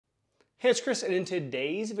Hey, it's Chris, and in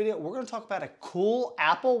today's video, we're going to talk about a cool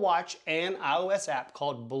Apple Watch and iOS app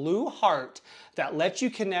called Blue Heart that lets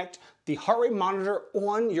you connect the heart rate monitor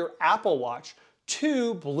on your Apple Watch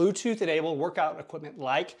to Bluetooth-enabled workout equipment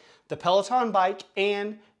like the Peloton bike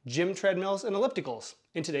and gym treadmills and ellipticals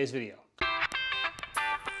in today's video.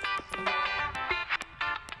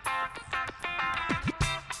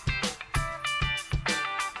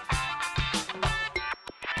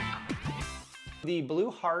 The Blue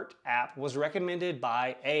Heart app was recommended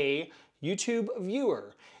by a YouTube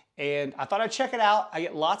viewer, and I thought I'd check it out. I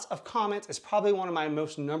get lots of comments. It's probably one of my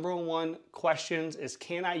most #1 questions is,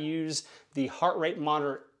 can I use the heart rate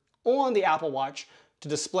monitor on the Apple Watch to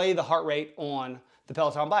display the heart rate on the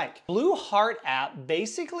Peloton bike? Blue Heart app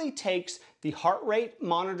basically takes the heart rate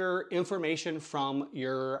monitor information from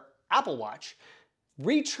your Apple Watch,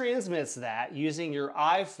 retransmits that using your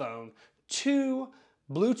iPhone to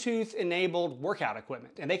Bluetooth-enabled workout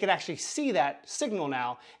equipment. And they can actually see that signal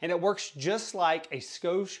now, and it works just like a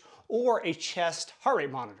Scosche or a chest heart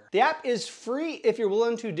rate monitor. The app is free if you're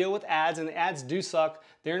willing to deal with ads, and the ads do suck.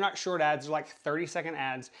 They're not short ads, they're like 30-second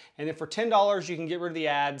ads. And then for $10, you can get rid of the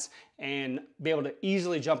ads and be able to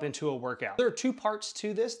easily jump into a workout. There are two parts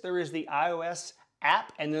to this. There is the iOS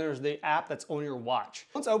app, and then there's the app that's on your watch.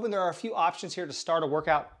 Once open, there are a few options here to start a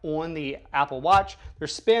workout on the Apple Watch.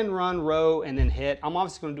 There's spin, run, row, and then hit. I'm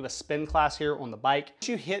obviously going to do a spin class here on the bike. Once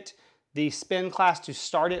you hit the spin class to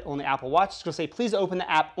start it on the Apple Watch, it's going to say, please open the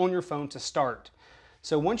app on your phone to start.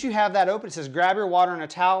 So once you have that open, it says grab your water and a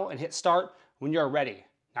towel and hit start when you're ready.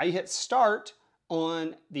 Now you hit start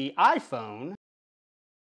on the iPhone.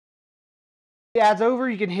 The ad's over,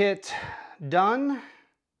 you can hit done.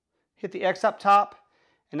 Hit the X up top,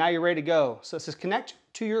 and now you're ready to go. So it says connect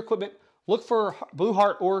to your equipment. Look for Blue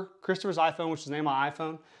Heart or Christopher's iPhone, which is the name of my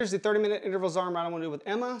iPhone. Here's the 30-minute intervals arm I want to do with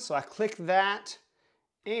Emma. So I click that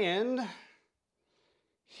and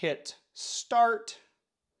hit start.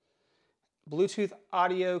 Bluetooth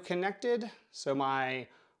audio connected. So my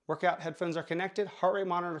workout headphones are connected, heart rate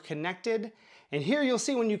monitor connected. And here you'll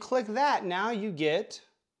see when you click that, now you get,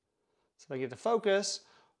 so I get to focus.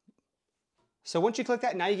 So once you click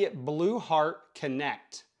that, now you get Blue Heart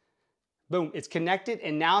Connect. Boom, it's connected,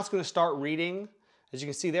 and now it's going to start reading. As you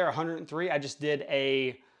can see there, 103. I just did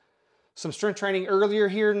some strength training earlier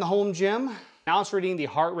here in the home gym. Now it's reading the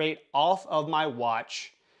heart rate off of my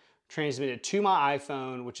watch, transmitted to my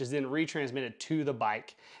iPhone, which is then retransmitted to the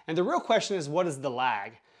bike. And the real question is, what is the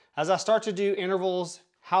lag? As I start to do intervals,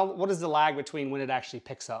 what is the lag between when it actually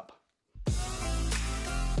picks up?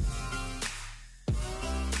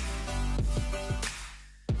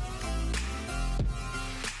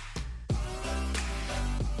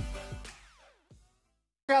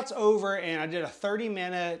 Workout's over, and I did a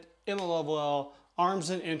 30-minute interval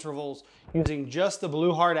arms and intervals using just the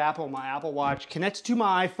Blue Heart app on my Apple Watch, connected to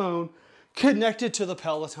my iPhone, connected to the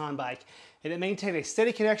Peloton bike, and it maintained a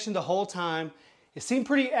steady connection the whole time. It seemed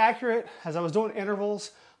pretty accurate. As I was doing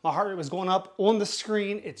intervals, my heart rate was going up on the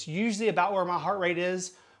screen. It's usually about where my heart rate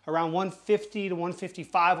is, around 150 to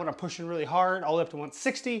 155 when I'm pushing really hard, all the way up to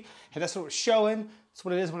 160, and that's what it was showing. That's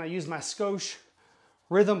what it is when I use my Scosche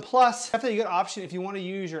Rhythm Plus. Definitely a good option if you want to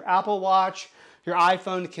use your Apple Watch, your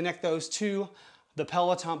iPhone to connect those to the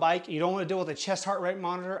Peloton bike. You don't want to deal with a chest heart rate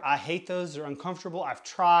monitor. I hate those, they're uncomfortable. I've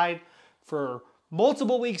tried for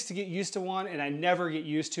multiple weeks to get used to one, and I never get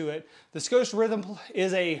used to it. The Scosche Rhythm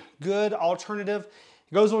is a good alternative.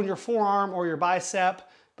 It goes on your forearm or your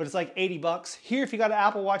bicep, but it's like 80 bucks. Here, if you got an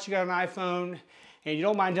Apple Watch, you got an iPhone, and you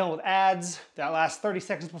don't mind dealing with ads that last 30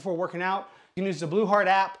 seconds before working out, you can use the Blue Heart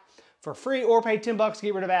app for free or pay 10 bucks to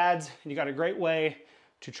get rid of ads, and you got a great way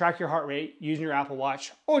to track your heart rate using your Apple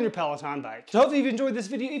Watch on your Peloton bike. So hopefully you've enjoyed this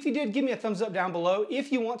video. If you did, give me a thumbs up down below.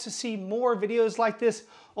 If you want to see more videos like this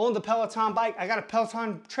on the Peloton bike, I got a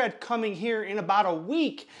Peloton tread coming here in about a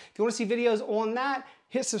week. If you want to see videos on that,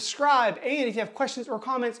 hit subscribe. And if you have questions or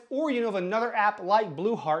comments, or you know of another app like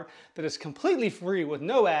Blue Heart that is completely free with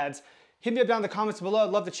no ads, hit me up down in the comments below. I'd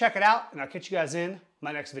love to check it out, and I'll catch you guys in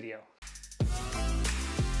my next video.